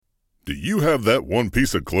Do you have that one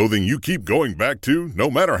piece of clothing you keep going back to,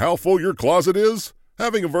 no matter how full your closet is?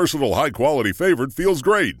 Having a versatile, high-quality favorite feels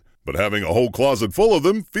great, but having a whole closet full of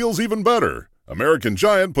them feels even better. American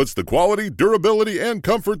Giant puts the quality, durability, and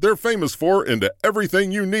comfort they're famous for into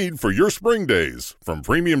everything you need for your spring days. From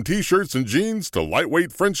premium t-shirts and jeans to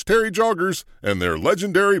lightweight French terry joggers and their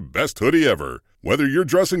legendary best hoodie ever. Whether you're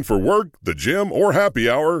dressing for work, the gym, or happy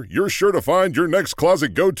hour, you're sure to find your next closet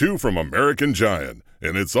go-to from American Giant.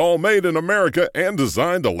 And it's all made in America and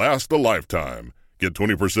designed to last a lifetime. Get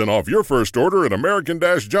 20% off your first order at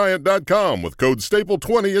American-Giant.com with code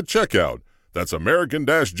STAPLE20 at checkout. That's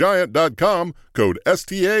American-Giant.com, code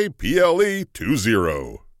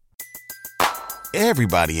STAPLE20.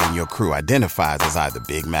 Everybody in your crew identifies as either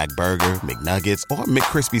Big Mac Burger, McNuggets, or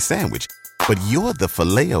McCrispy Sandwich. But you're the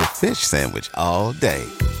Filet-O-Fish Sandwich all day.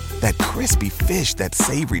 That crispy fish, that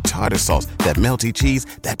savory tartar sauce, that melty cheese,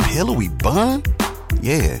 that pillowy bun.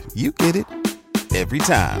 Yeah, you get it. Every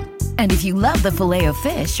time. And if you love the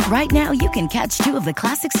Filet-O-Fish, right now you can catch two of the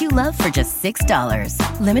classics you love for just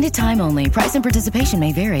 $6. Limited time only. Price and participation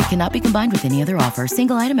may vary. Cannot be combined with any other offer.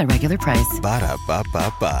 Single item at regular price.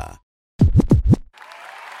 Ba-da-ba-ba-ba.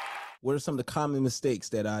 What are some of the common mistakes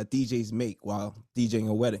that DJs make while DJing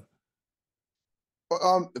a wedding?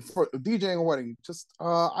 For DJing a wedding, just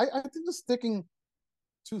I think just sticking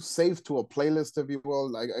too safe to a playlist, if you will.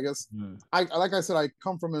 Like, I guess like I said, I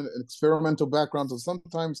come from an experimental background, so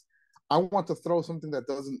sometimes I want to throw something that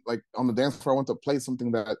doesn't, like, on the dance floor. I want to play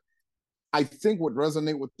something that I think would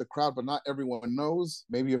resonate with the crowd, but not everyone knows.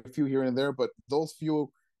 Maybe a few here and there, but those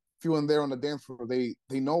few and there on the dance floor, they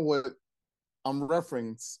know what I'm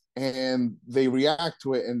referencing, and they react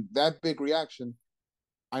to it, and that big reaction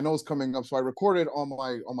I know is coming up. So I recorded on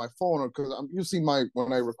my phone, because you see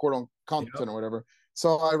when I record on content or whatever.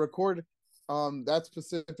 So I record that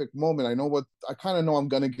specific moment. I kind of know I'm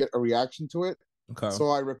gonna get a reaction to it. Okay. So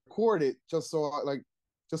I record it just so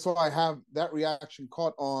I have that reaction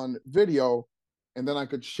caught on video, and then I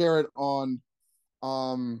could share it on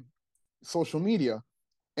social media.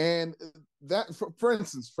 And that, for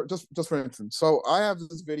instance, just for instance, so I have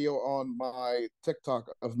this video on my TikTok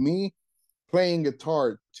of me playing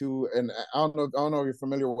guitar to I don't know if you're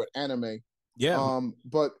familiar with anime. Yeah.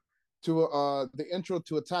 But to the intro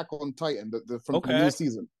to Attack on Titan, from the new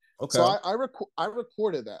season. Okay. So I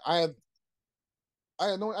recorded that. I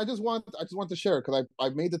just want to share it, because I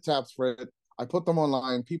made the tabs for it. I put them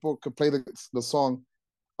online. People could play the song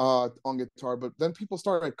on guitar, but then people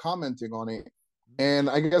started commenting on it. And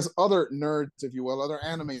I guess other nerds, if you will, other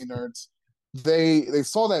anime nerds, they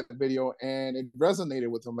saw that video and it resonated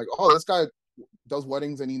with them. Like, oh, this guy does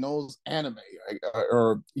weddings and he knows anime,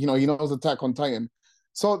 or he knows Attack on Titan.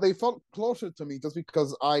 So they felt closer to me just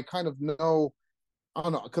because I kind of know, I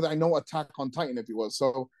don't know, because I know Attack on Titan, if you will.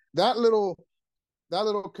 So that little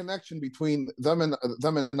connection between them and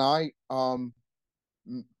I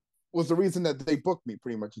was the reason that they booked me,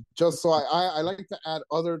 pretty much. Just so I like to add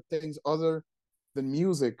other things other than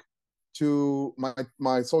music to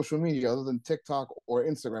my social media, other than TikTok or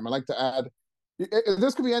Instagram. I like to add,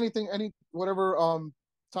 this could be anything, whatever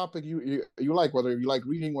topic you like, whether you like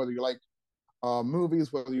reading, whether you like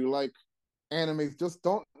movies, whether you like anime. Just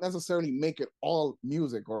don't necessarily make it all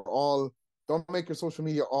music, don't make your social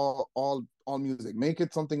media all music. Make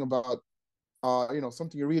it something about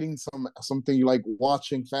something you're reading, something you like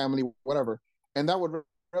watching, family, whatever, and that would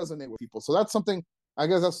resonate with people. So that's something, I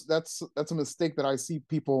guess that's a mistake that I see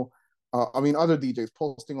people, other DJs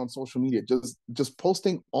posting on social media, just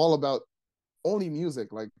posting all about only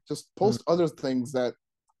music. Like, just post other things that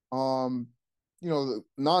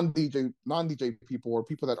non-DJ people, or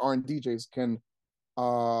people that aren't DJs, can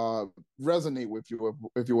resonate with you,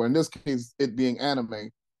 if you were, in this case, it being anime.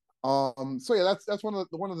 So yeah, that's one of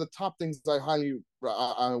the top things one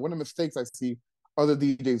of the mistakes I see other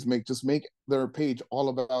DJs make. Just make their page all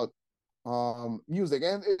about music,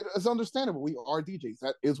 and it's understandable. We are DJs,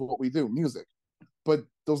 that is what we do, music. But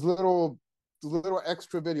those little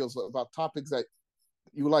extra videos about topics that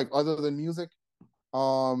you like other than music,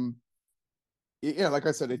 like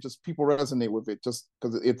I said, it just, people resonate with it just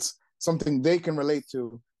because it's something they can relate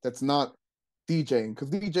to, that's not DJing,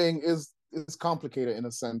 because DJing is complicated in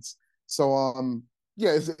a sense. So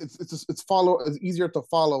it's easier to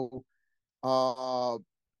follow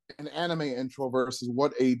an anime intro versus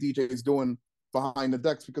what a DJ is doing behind the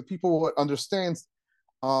decks, because people would understand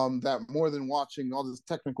that more than watching all this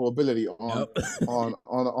technical ability on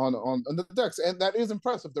the decks. And that is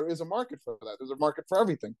impressive. There is a market for that. There's a market for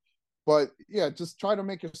everything. But yeah, just try to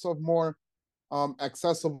make yourself more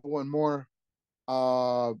accessible and more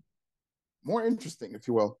more interesting, if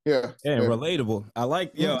you will. Yeah. Yeah, relatable. I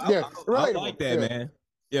like, I like that, man.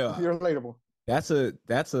 Yeah, you're relatable. That's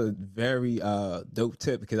a very dope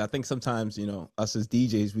tip, because I think sometimes, us as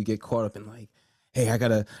DJs, we get caught up in like, hey, I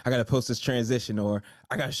gotta post this transition, or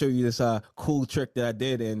I gotta show you this cool trick that I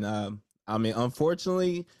did. And I mean,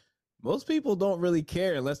 unfortunately, most people don't really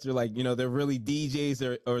care unless they're like, they're really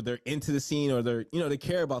DJs, or they're into the scene, or they're, they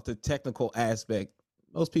care about the technical aspect.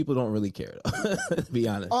 Most people don't really care, though, to be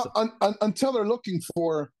honest. Until they're looking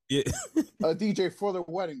for a DJ for their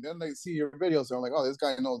wedding. Then they see your videos. They're like, oh, this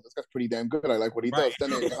guy's pretty damn good. I like what he does. Then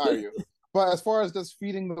they hire you. But as far as just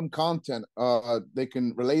feeding them content they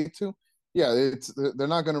can relate to, they're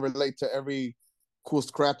not going to relate to every cool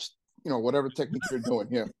scratch, whatever technique you're doing.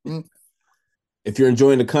 Yeah. Mm-hmm. If you're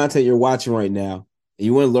enjoying the content you're watching right now, and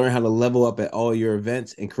you want to learn how to level up at all your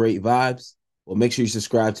events and create vibes, well, make sure you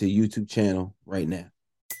subscribe to the YouTube channel right now.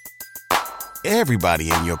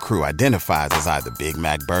 Everybody in your crew identifies as either Big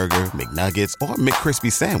Mac Burger, McNuggets, or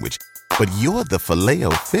McCrispy Sandwich. But you're the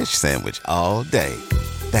Filet-O-Fish Sandwich all day.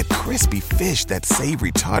 That crispy fish, that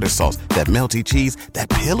savory tartar sauce, that melty cheese, that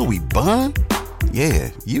pillowy bun.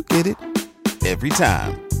 Yeah, you get it. Every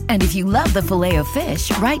time. And if you love the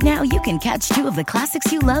Filet-O-Fish, right now you can catch 2 of the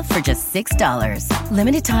classics you love for just $6.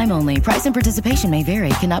 Limited time only. Price and participation may vary.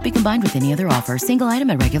 Cannot be combined with any other offer. Single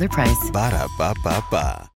item at regular price. Ba-da-ba-ba-ba.